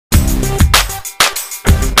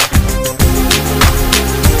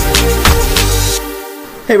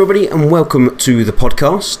Hey everybody, and welcome to the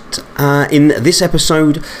podcast. In this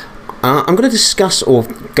episode, I'm going to discuss or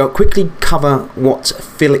quickly cover what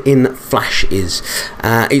fill-in flash is.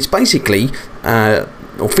 It's basically,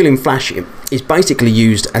 or fill-in flash is basically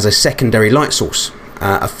used as a secondary light source.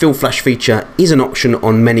 A fill flash feature is an option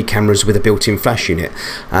on many cameras with a built-in flash unit,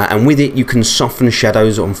 and with it you can soften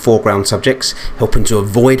shadows on foreground subjects, helping to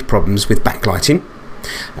avoid problems with backlighting.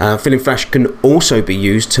 Fill-in flash can also be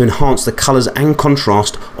used to enhance the colours and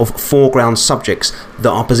contrast of foreground subjects that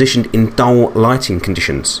are positioned in dull lighting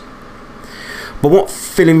conditions. But what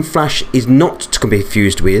fill-in flash is not to be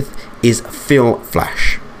confused with is fill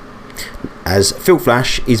flash, as fill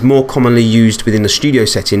flash is more commonly used within the studio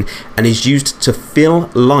setting and is used to fill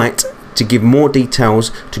light to give more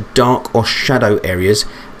details to dark or shadow areas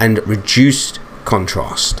and reduced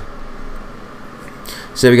contrast.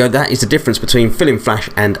 So there we go, that is the difference between fill-in flash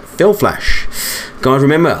and fill flash. Guys,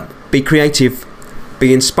 remember, be creative,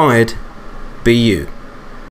 be inspired, be you.